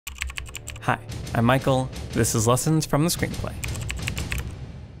Hi, I'm Michael. This is Lessons from the Screenplay.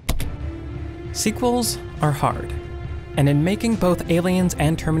 Sequels are hard, and in making both Aliens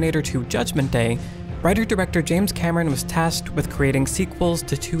and Terminator 2 Judgment Day, writer-director James Cameron was tasked with creating sequels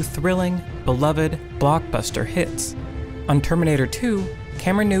to two thrilling, beloved, blockbuster hits. On Terminator 2,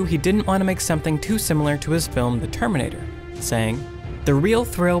 Cameron knew he didn't want to make something too similar to his film The Terminator, saying, "The real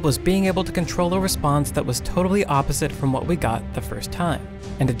thrill was being able to control a response that was totally opposite from what we got the first time,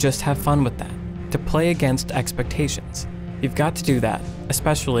 and to just have fun with that, to play against expectations. You've got to do that,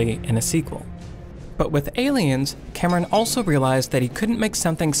 especially in a sequel." But with Aliens, Cameron also realized that he couldn't make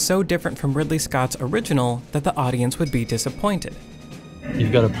something so different from Ridley Scott's original that the audience would be disappointed.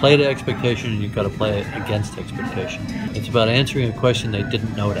 You've got to play to expectation and you've got to play it against expectation. It's about answering a question they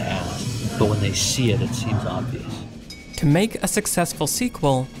didn't know to ask, but when they see it, it seems obvious. To make a successful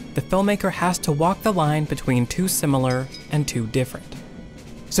sequel, the filmmaker has to walk the line between too similar and too different.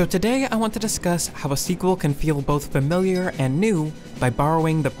 So today I want to discuss how a sequel can feel both familiar and new by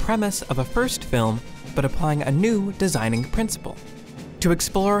borrowing the premise of a first film, but applying a new designing principle. To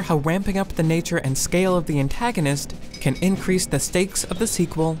explore how ramping up the nature and scale of the antagonist can increase the stakes of the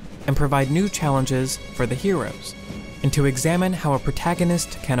sequel and provide new challenges for the heroes. And to examine how a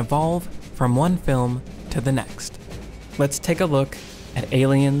protagonist can evolve from one film to the next. Let's take a look at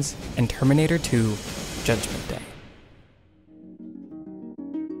Aliens and Terminator 2 Judgment Day.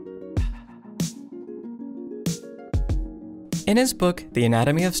 In his book, The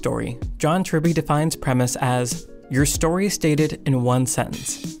Anatomy of Story, John Truby defines premise as your story stated in one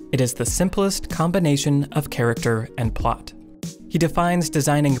sentence. It is the simplest combination of character and plot. He defines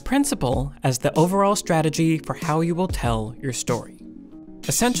designing principle as the overall strategy for how you will tell your story.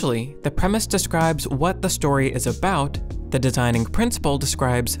 Essentially, the premise describes what the story is about, the designing principle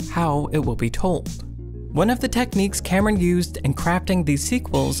describes how it will be told. One of the techniques Cameron used in crafting these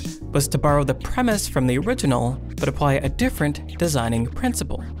sequels was to borrow the premise from the original, but apply a different designing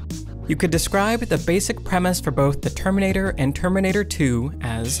principle. You could describe the basic premise for both the Terminator and Terminator 2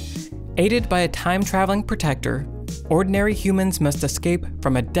 as, aided by a time-traveling protector, ordinary humans must escape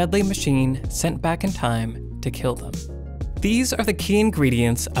from a deadly machine sent back in time to kill them. These are the key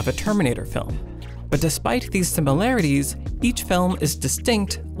ingredients of a Terminator film. But despite these similarities, each film is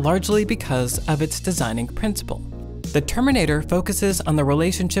distinct largely because of its designing principle. The Terminator focuses on the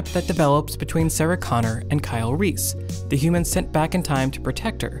relationship that develops between Sarah Connor and Kyle Reese, the human sent back in time to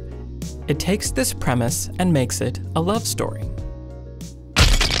protect her. It takes this premise and makes it a love story.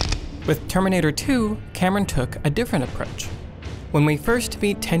 With Terminator 2, Cameron took a different approach. When we first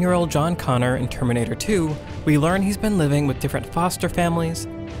meet 10-year-old John Connor in Terminator 2, we learn he's been living with different foster families,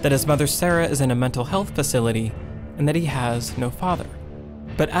 that his mother Sarah is in a mental health facility, and that he has no father.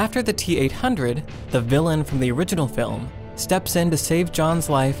 But after the T-800, the villain from the original film, steps in to save John's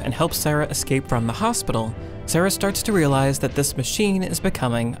life and help Sarah escape from the hospital, Sarah starts to realize that this machine is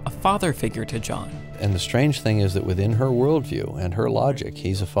becoming a father figure to John. And the strange thing is that within her worldview and her logic,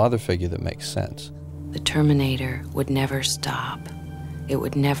 he's a father figure that makes sense. The Terminator would never stop. It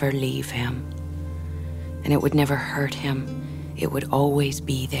would never leave him. And it would never hurt him. It would always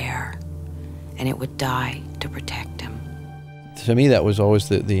be there. And it would die to protect him. To me, that was always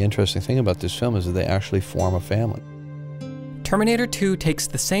the interesting thing about this film, is that they actually form a family. Terminator 2 takes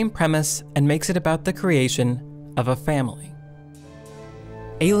the same premise and makes it about the creation of a family.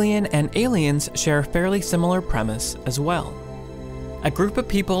 Alien and Aliens share a fairly similar premise as well. A group of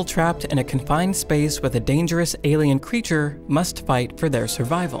people trapped in a confined space with a dangerous alien creature must fight for their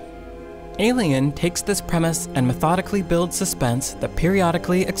survival. Alien takes this premise and methodically builds suspense that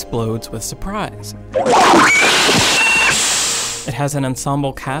periodically explodes with surprise. It has an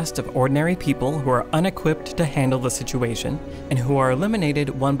ensemble cast of ordinary people who are unequipped to handle the situation and who are eliminated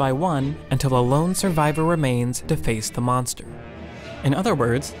one by one until a lone survivor remains to face the monster. In other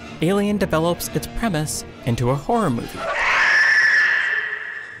words, Alien develops its premise into a horror movie.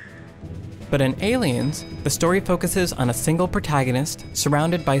 But in Aliens, the story focuses on a single protagonist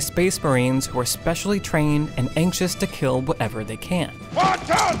surrounded by space marines who are specially trained and anxious to kill whatever they can. 1, 2,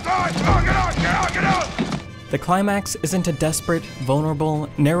 3, get out! The climax isn't a desperate, vulnerable,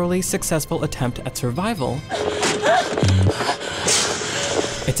 narrowly successful attempt at survival.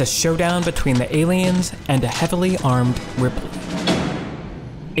 It's a showdown between the aliens and a heavily armed Ripley.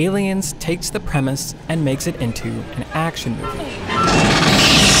 Aliens takes the premise and makes it into an action movie.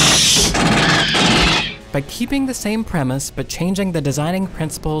 By keeping the same premise but changing the designing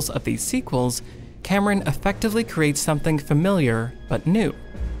principles of these sequels, Cameron effectively creates something familiar but new.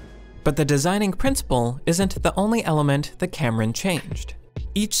 But the designing principle isn't the only element that Cameron changed.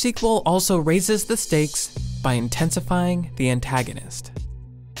 Each sequel also raises the stakes by intensifying the antagonist.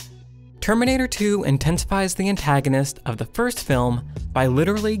 Terminator 2 intensifies the antagonist of the first film by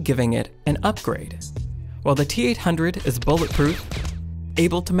literally giving it an upgrade. While the T-800 is bulletproof,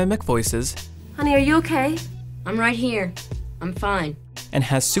 able to mimic voices, Honey, are you okay? I'm right here. I'm fine. and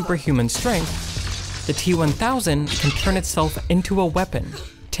has superhuman strength, the T-1000 can turn itself into a weapon,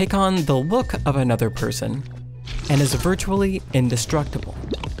 take on the look of another person, and is virtually indestructible.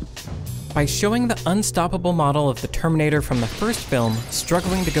 By showing the unstoppable model of the Terminator from the first film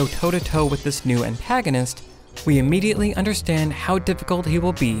struggling to go toe-to-toe with this new antagonist, we immediately understand how difficult he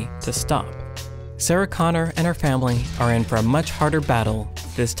will be to stop. Sarah Connor and her family are in for a much harder battle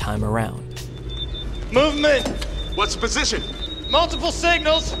this time around. Movement! What's the position? Multiple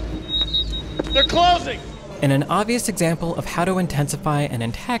signals! They're closing! In an obvious example of how to intensify an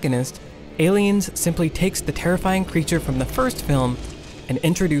antagonist, Aliens simply takes the terrifying creature from the first film and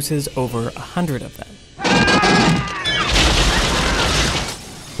introduces over 100 of them.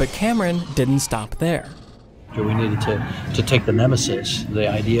 But Cameron didn't stop there. We needed to take the nemesis, the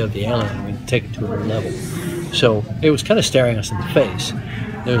idea of the alien, and we take it to another level. So it was kind of staring us in the face.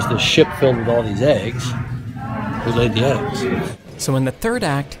 There's this ship filled with all these eggs. We laid the eggs. So in the third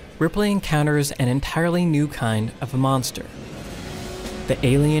act, Ripley encounters an entirely new kind of monster, the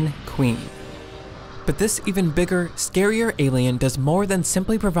Alien Queen. But this even bigger, scarier alien does more than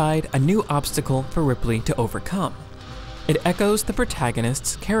simply provide a new obstacle for Ripley to overcome. It echoes the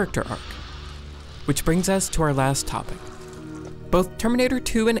protagonist's character arc. Which brings us to our last topic. Both Terminator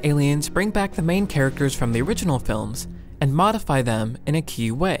 2 and Aliens bring back the main characters from the original films and modify them in a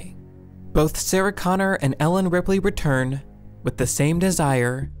key way. Both Sarah Connor and Ellen Ripley return with the same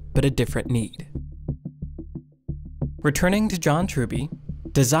desire, but a different need. Returning to John Truby,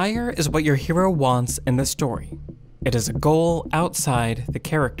 desire is what your hero wants in the story. It is a goal outside the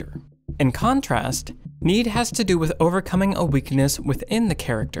character. In contrast, need has to do with overcoming a weakness within the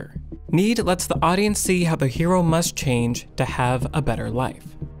character. Need lets the audience see how the hero must change to have a better life.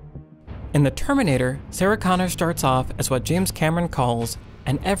 In The Terminator, Sarah Connor starts off as what James Cameron calls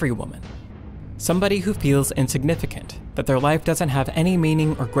an everywoman. Somebody who feels insignificant, that their life doesn't have any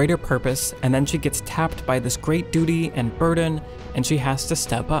meaning or greater purpose, and then she gets tapped by this great duty and burden, and she has to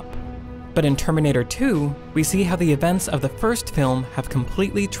step up. But in Terminator 2, we see how the events of the first film have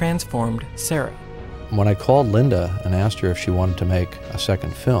completely transformed Sarah. When I called Linda and asked her if she wanted to make a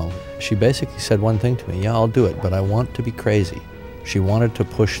second film, she basically said one thing to me: yeah, I'll do it, but I want to be crazy. She wanted to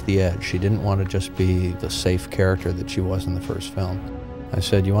push the edge. She didn't want to just be the safe character that she was in the first film. I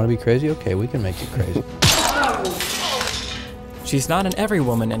said, you want to be crazy? Okay, we can make you crazy. She's not an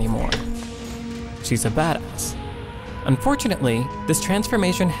everywoman anymore. She's a badass. Unfortunately, this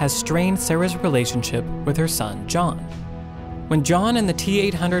transformation has strained Sarah's relationship with her son, John. When John and the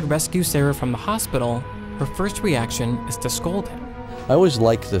T-800 rescue Sarah from the hospital, her first reaction is to scold him. I always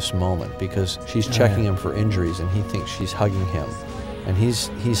like this moment because she's checking him for injuries and he thinks she's hugging him. And he's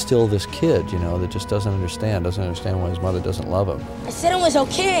still this kid, you know, that just doesn't understand why his mother doesn't love him. I said it was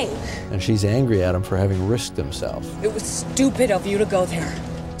okay. And she's angry at him for having risked himself. It was stupid of you to go there.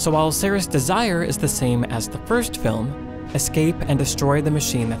 So while Sarah's desire is the same as the first film, escape and destroy the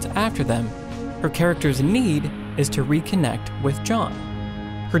machine that's after them, her character's need is to reconnect with John.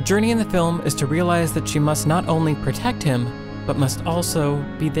 Her journey in the film is to realize that she must not only protect him, but must also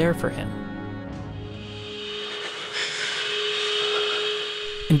be there for him.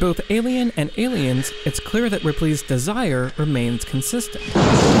 In both Alien and Aliens, it's clear that Ripley's desire remains consistent.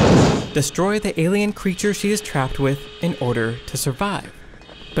 Destroy the alien creature she is trapped with in order to survive.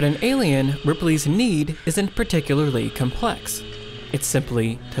 But in Alien, Ripley's need isn't particularly complex. It's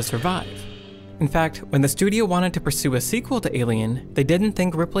simply to survive. In fact, when the studio wanted to pursue a sequel to Alien, they didn't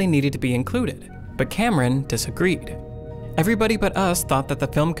think Ripley needed to be included, but Cameron disagreed. Everybody but us thought that the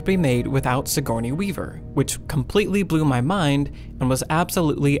film could be made without Sigourney Weaver, which completely blew my mind and was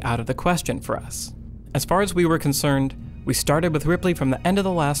absolutely out of the question for us. As far as we were concerned, we started with Ripley from the end of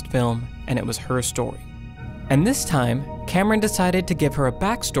the last film, and it was her story. And this time, Cameron decided to give her a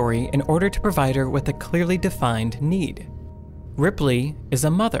backstory in order to provide her with a clearly defined need. Ripley is a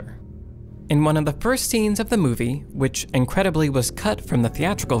mother. In one of the first scenes of the movie, which incredibly was cut from the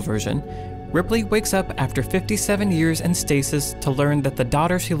theatrical version, Ripley wakes up after 57 years in stasis to learn that the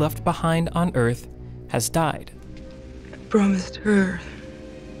daughter she left behind on Earth has died. I promised her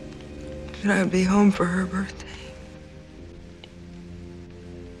that I'd be home for her birthday.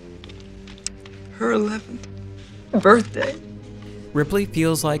 Her 11th birthday. Ripley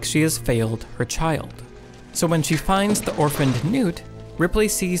feels like she has failed her child. So when she finds the orphaned Newt, Ripley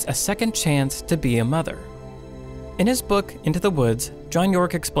sees a second chance to be a mother. In his book, Into the Woods, John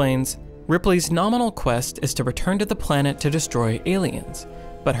York explains, Ripley's nominal quest is to return to the planet to destroy aliens,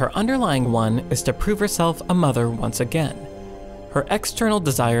 but her underlying one is to prove herself a mother once again. Her external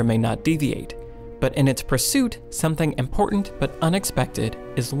desire may not deviate, but in its pursuit, something important but unexpected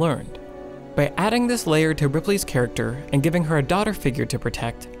is learned. By adding this layer to Ripley's character and giving her a daughter figure to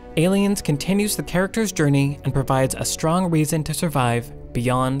protect, Aliens continues the character's journey and provides a strong reason to survive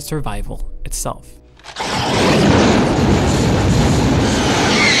beyond survival itself.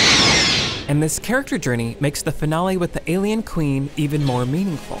 And this character journey makes the finale with the alien queen even more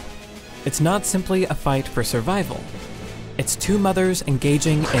meaningful. It's not simply a fight for survival. It's two mothers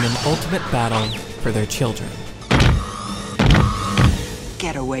engaging in an ultimate battle for their children.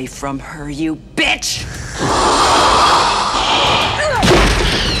 Get away from her, you bitch!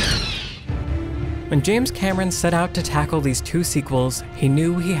 When James Cameron set out to tackle these two sequels, he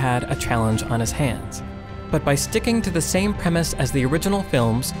knew he had a challenge on his hands. But by sticking to the same premise as the original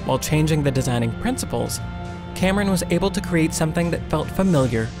films while changing the designing principles, Cameron was able to create something that felt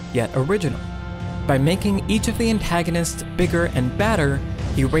familiar yet original. By making each of the antagonists bigger and badder,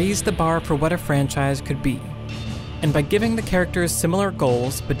 he raised the bar for what a franchise could be. And by giving the characters similar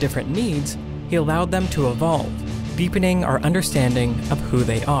goals but different needs, he allowed them to evolve, deepening our understanding of who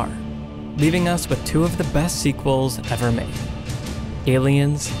they are, leaving us with two of the best sequels ever made: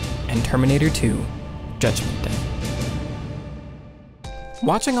 Aliens and Terminator 2: Judgment Day.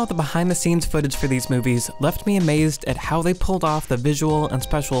 Watching all the behind-the-scenes footage for these movies left me amazed at how they pulled off the visual and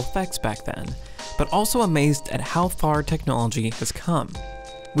special effects back then, but also amazed at how far technology has come.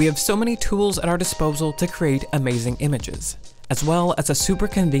 We have so many tools at our disposal to create amazing images, as well as a super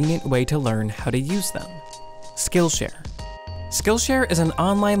convenient way to learn how to use them: Skillshare. Skillshare is an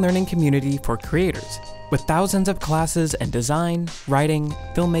online learning community for creators, with thousands of classes in design, writing,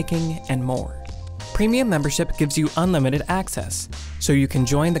 filmmaking, and more. Premium membership gives you unlimited access, so you can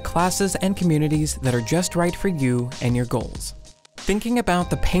join the classes and communities that are just right for you and your goals. Thinking about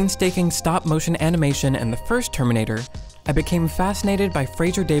the painstaking stop-motion animation in the first Terminator, I became fascinated by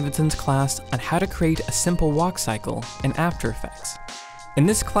Fraser Davidson's class on how to create a simple walk cycle in After Effects. In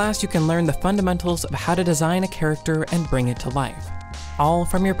this class, you can learn the fundamentals of how to design a character and bring it to life, all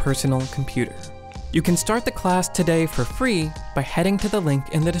from your personal computer. You can start the class today for free by heading to the link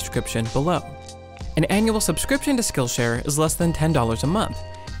in the description below. An annual subscription to Skillshare is less than $10 a month,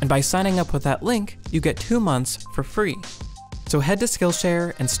 and by signing up with that link, you get 2 months for free. So head to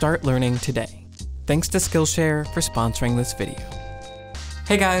Skillshare and start learning today. Thanks to Skillshare for sponsoring this video.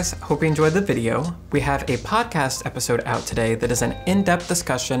 Hey guys, hope you enjoyed the video. We have a podcast episode out today that is an in-depth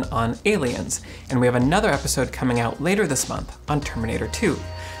discussion on Aliens, and we have another episode coming out later this month on Terminator 2.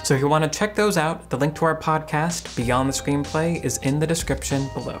 So if you want to check those out, the link to our podcast, Beyond the Screenplay, is in the description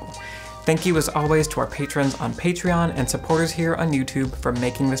below. Thank you as always to our patrons on Patreon and supporters here on YouTube for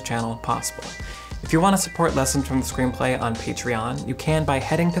making this channel possible. If you want to support Lessons from the Screenplay on Patreon, you can by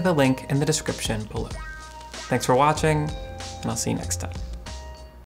heading to the link in the description below. Thanks for watching, and I'll see you next time.